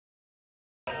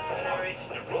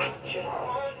Hi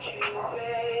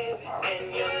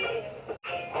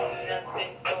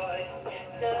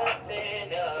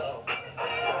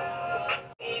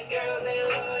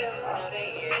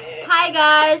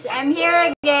guys, I'm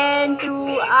here again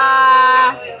to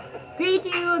greet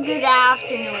you good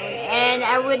afternoon, and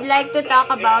I would like to talk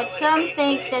about some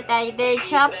things that I did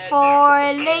shop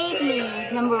for lately.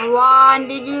 Number one,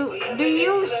 do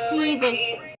you see this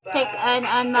tick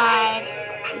on my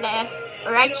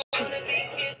right cheek?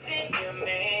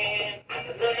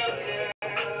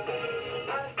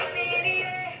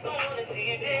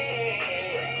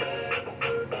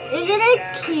 Isn't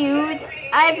it cute?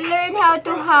 I've learned how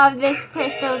to have these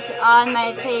crystals on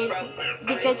my face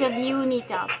because of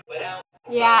Unitop.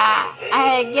 Yeah,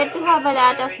 I get to have a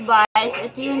lot of buys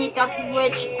at Unitop,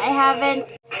 which I haven't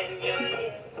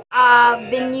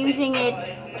been using it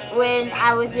when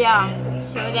I was young.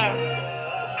 So there.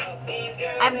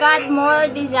 I've got more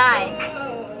designs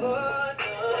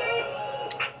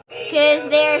because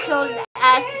they are sold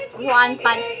as one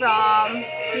pot from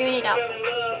Unitop.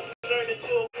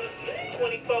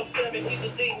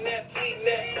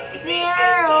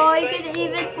 There, oh, you could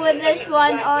even put this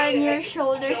one on your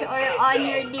shoulders or on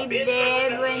your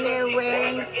dibdib when you're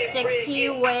wearing sexy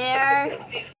wear.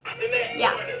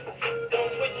 Yeah.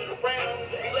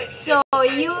 So,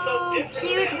 you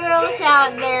cute girls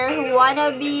out there who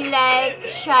wanna be like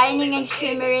shining and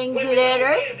shimmering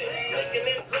glitter,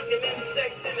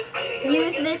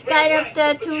 use this kind of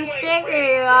tattoo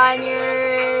sticker on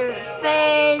your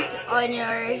face, on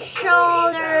your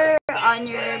shoulder, on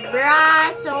your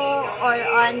brasso, or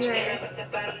on your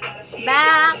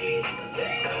back.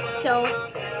 So,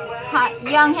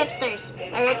 young hipsters,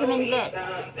 I recommend this.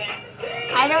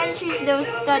 I don't choose those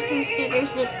tattoo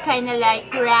stickers that's kind of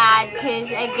like rad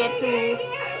because I get to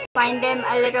find them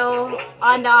a little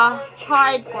on the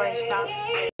hardcore stuff.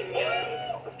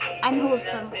 I'm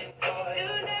wholesome.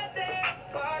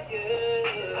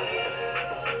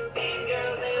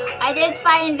 I did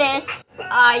find this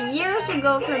years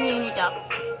ago from Unitop.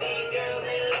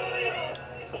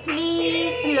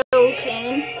 Please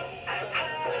lotion,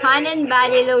 hand and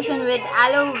body lotion with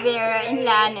aloe vera and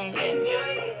lanolin.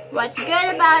 What's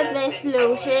good about this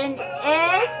lotion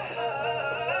is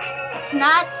it's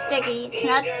not sticky, it's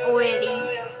not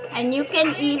oily, and you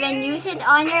can even use it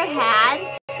on your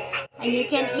hands, and you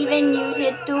can even use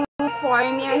it to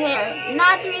form your hair.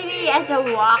 Not really as a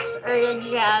wax or a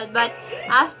gel, but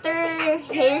after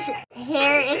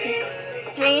hair is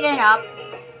straightened up,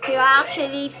 you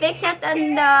actually fix it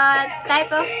on the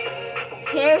type of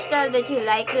hairstyle that you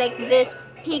like this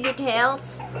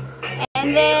pigtails,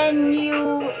 and then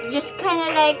you just kind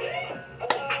of like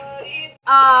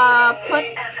put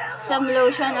some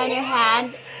lotion on your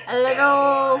hand, a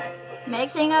little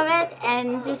mixing of it,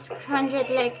 and just crunch it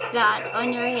like that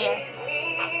on your hair,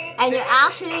 and you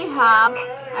actually have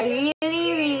a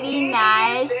really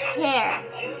nice hair.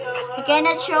 I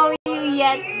cannot show you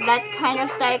yet that kind of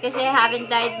style because I haven't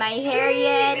dyed my hair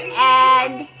yet,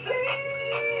 and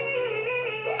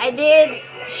I did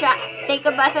take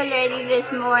a bath already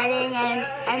this morning, and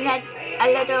I'm not a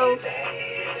little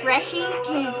freshy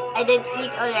because I did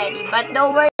eat already. But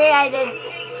don't worry, I did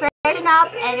freshen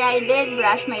up and I did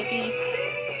brush my teeth.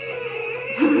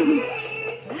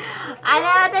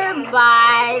 Another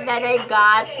buy that I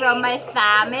got from my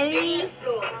family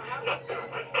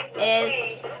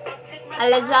is a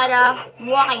Lazada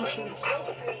walking shoes.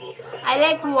 I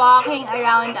like walking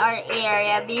around our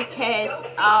area because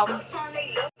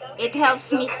it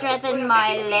helps me strengthen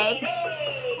my legs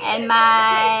and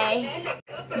my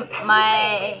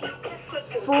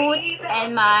foot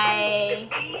and my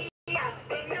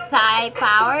thigh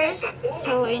powers.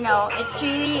 So you know, it's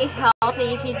really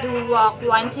healthy if you do walk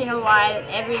once in a while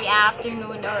every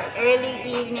afternoon or early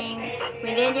evening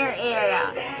within your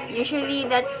area. Usually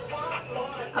that's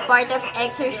a part of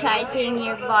exercising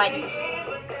your body.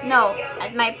 No,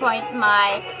 at my point,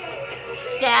 my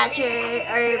stature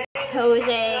or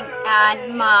posing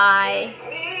and my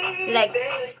legs.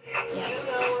 Yeah.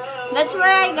 That's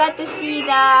where I got to see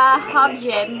the hub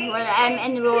gym where I'm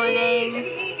enrolling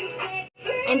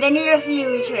in the near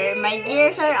future. My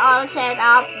gears are all set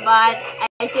up, but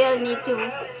I still need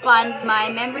to fund my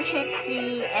membership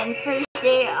fee and first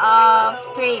day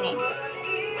of training.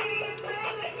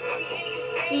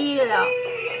 Feel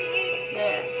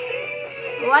there.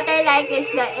 What I like is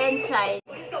the inside.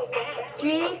 It's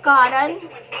really cotton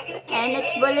and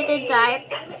it's bulleted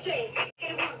type.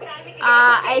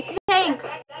 I think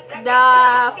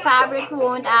the fabric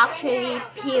won't actually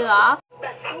peel off.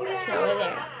 So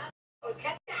there.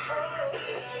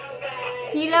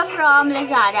 Fila from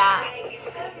Lazada.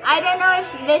 I don't know if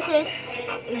this is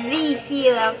the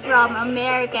feel from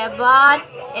America, but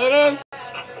it is,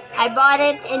 I bought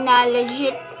it in a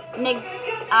legit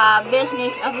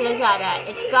business of Lazada.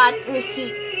 It's got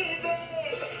receipts.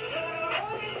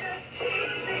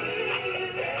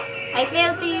 I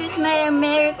failed to use my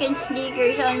American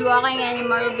sneakers on walking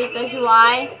anymore because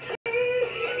why?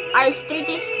 Our street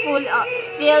is filled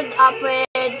up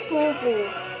with poo-poo.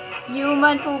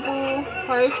 Human poo-poo,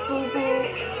 horse poo-poo,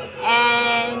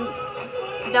 and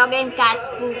dog and cat's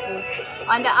poo-poo.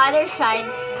 On the other side,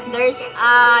 there's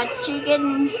a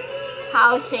chicken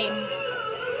housing.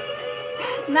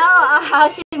 Now a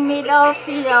housing made of,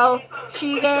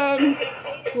 chicken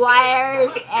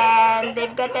wires, and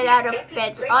they've got a lot of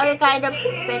pets. All kind of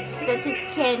pets that you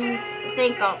can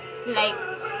think of, like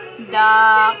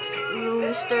ducks,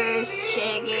 roosters,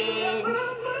 chickens,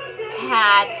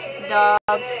 cats,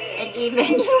 dogs, and even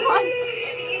human.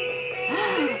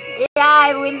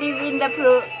 Yeah, we live in the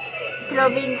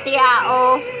provincia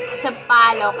of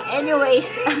Sapalok.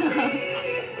 Anyways,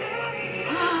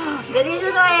 the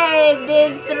reason why I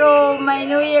did throw my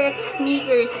New Year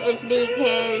sneakers is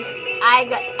because I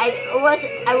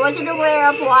wasn't aware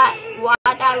of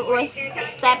what I was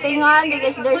stepping on,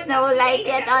 because there's no light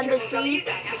yet on the streets,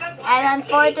 and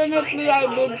unfortunately I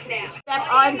did step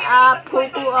on a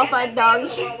poo-poo of a dog,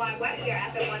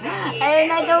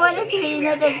 and I don't want to clean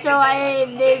it, and so I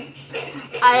did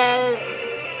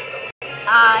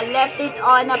left it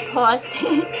on a post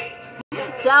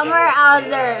somewhere out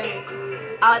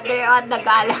there at the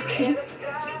galaxy.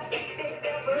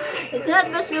 It's not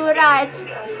basura, it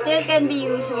still can be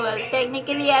useful.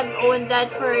 Technically, I've owned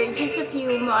that for just a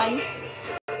few months.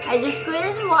 I just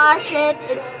couldn't wash it.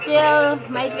 It's still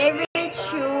my favorite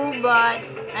shoe, but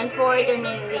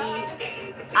unfortunately,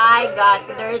 I got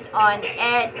dirt on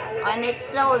its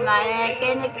sole, man, and I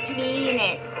cannot clean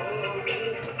it.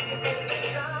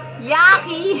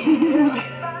 Yucky!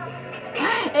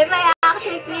 If I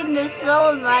actually clean the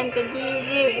sole, man, could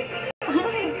you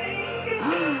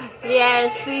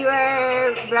Yes, we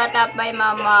were brought up by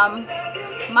my mom,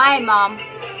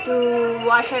 to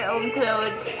wash our own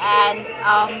clothes and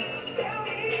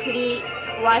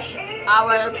wash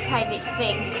our private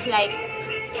things like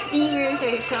sneakers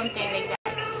or something like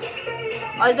that.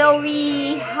 Although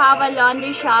we have a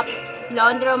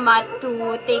laundromat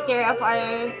to take care of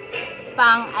our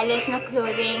pang-alis na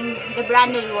clothing, the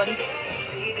branded ones.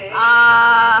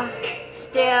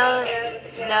 Still,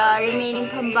 the remaining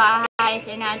pambahays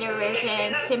and underwear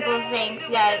and simple things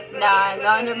that the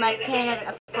laundromat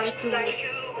cannot afford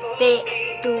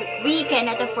we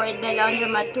cannot afford the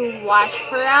laundromat to wash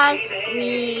for us.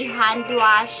 We hand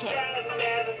wash it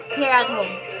here at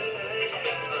home.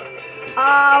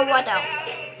 What else?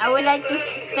 I would like to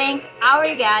thank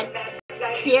our God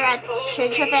here at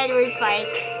Church of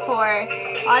Pardo-Feist for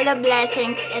all the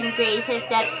blessings and graces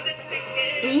that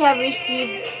we have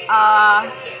received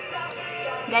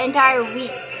the entire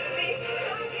week.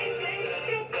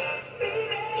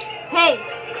 Hey,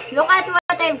 look at what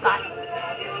I've got.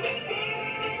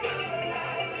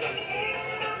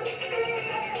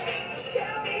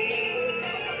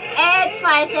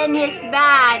 Feist and his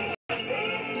band.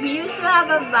 He used to have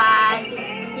a band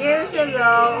years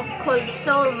ago called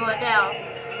Soul Motel.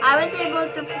 I was able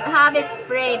to have it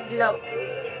framed, look.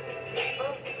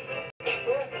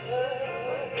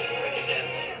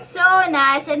 So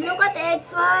nice, and look at Ed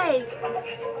Feist.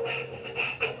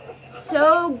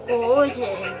 So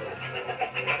gorgeous.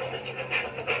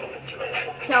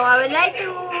 So I would like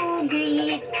to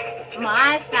greet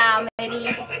my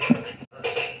family.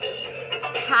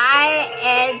 Hi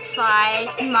Ed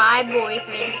Feist, my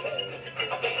boyfriend,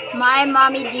 my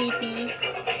mommy DP,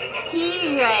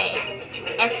 TJ,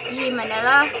 SG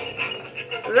Manila,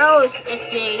 Rose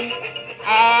SJ,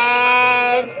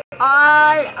 and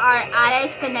all our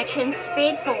Allies Connections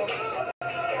faithfuls.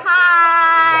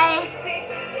 Hi!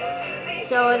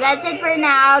 So that's it for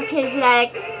now, cause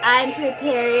like I'm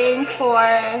preparing for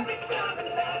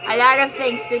a lot of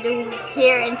things to do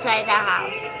here inside the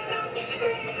house.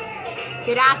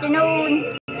 Good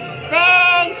afternoon!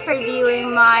 Thanks for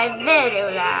viewing my video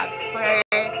lab for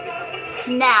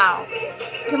now.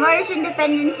 Tomorrow's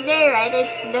Independence Day, right?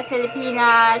 It's the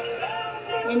Filipinas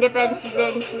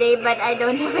Independence Day, but I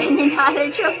don't have any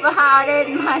knowledge about it,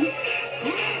 man.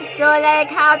 So like,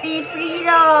 happy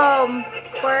freedom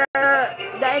for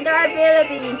the entire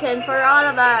Philippines and for all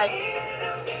of us.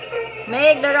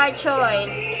 Make the right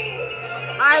choice.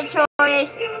 Our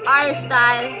choice, our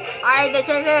style, our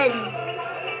decision.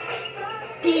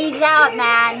 Peace out,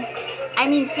 man. I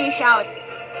mean, fish out.